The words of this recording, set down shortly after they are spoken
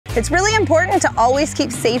It's really important to always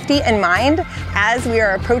keep safety in mind as we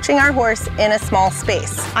are approaching our horse in a small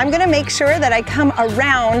space. I'm gonna make sure that I come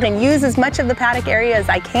around and use as much of the paddock area as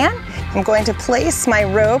I can. I'm going to place my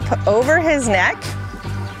rope over his neck.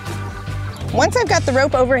 Once I've got the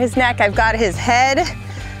rope over his neck, I've got his head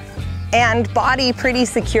and body pretty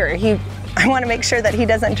secure. I wanna make sure that he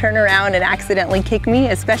doesn't turn around and accidentally kick me,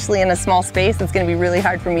 especially in a small space. It's gonna be really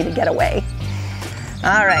hard for me to get away.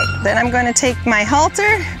 All right, then I'm gonna take my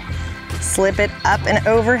halter, slip it up and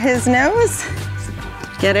over his nose,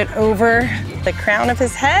 get it over the crown of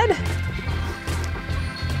his head,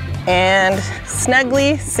 and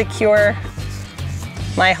snugly secure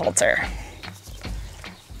my halter.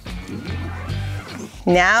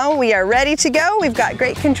 Now we are ready to go. We've got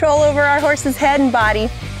great control over our horse's head and body,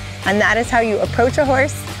 and that is how you approach a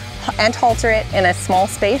horse and halter it in a small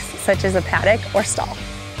space, such as a paddock or stall.